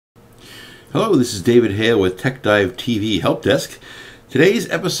Hello, this is David Hale with TechDiveTV Help Desk. Today's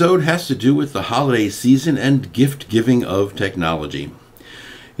episode has to do with the holiday season and gift giving of technology.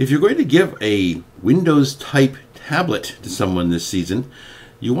 If you're going to give a Windows type tablet to someone this season,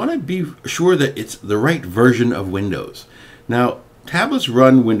 you want to be sure that it's the right version of Windows. Now, tablets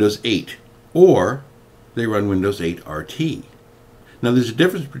run Windows 8 or they run Windows 8 RT. Now, there's a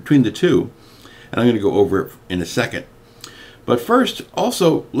difference between the two, and I'm going to go over it in a second. But first,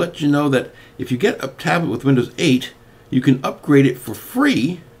 also let you know that if you get a tablet with Windows 8, you can upgrade it for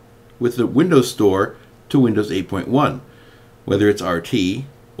free with the Windows Store to Windows 8.1, whether it's RT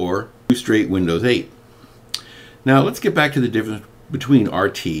or straight Windows 8. Now let's get back to the difference between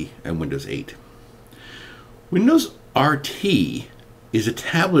RT and Windows 8. Windows RT is a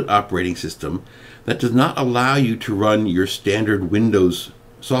tablet operating system that does not allow you to run your standard Windows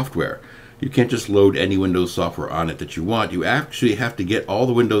software. You can't just load any Windows software on it that you want. You actually have to get all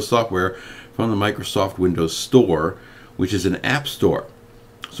the Windows software from the Microsoft Windows Store, which is an app store.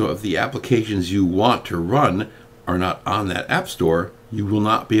 So if the applications you want to run are not on that app store, you will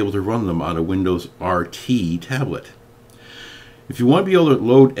not be able to run them on a Windows RT tablet. If you want to be able to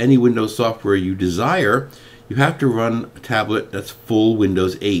load any Windows software you desire, you have to run a tablet that's full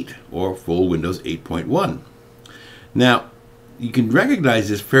Windows 8 or full Windows 8.1. Now, you can recognize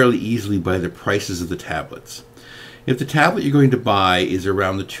this fairly easily by the prices of the tablets. If the tablet you're going to buy is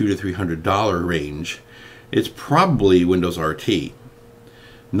around the $200 to $300 range, it's probably Windows RT,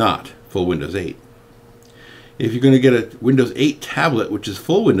 not full Windows 8. If you're going to get a Windows 8 tablet, which is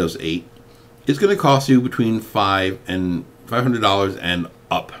full Windows 8, it's going to cost you between $500 and $500 and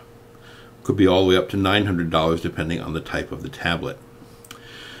up. Could be all the way up to $900 depending on the type of the tablet.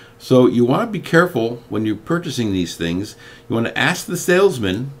 So you want to be careful when you're purchasing these things. You want to ask the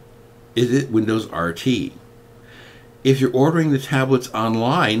salesman, is it Windows RT? If you're ordering the tablets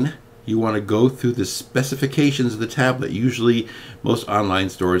online, you want to go through the specifications of the tablet. Usually most online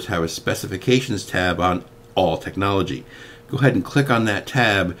stores have a specifications tab on all technology. Go ahead and click on that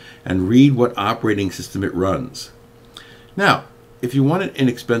tab and read what operating system it runs. Now, if you want an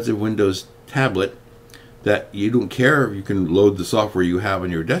inexpensive Windows tablet that you don't care, you can load the software you have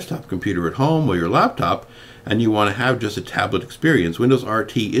on your desktop computer at home or your laptop, and you want to have just a tablet experience, Windows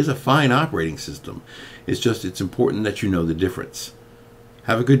RT is a fine operating system. It's important that you know the difference.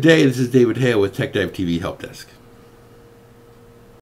 Have a good day. This is David Hale with TechDiveTV Help Desk.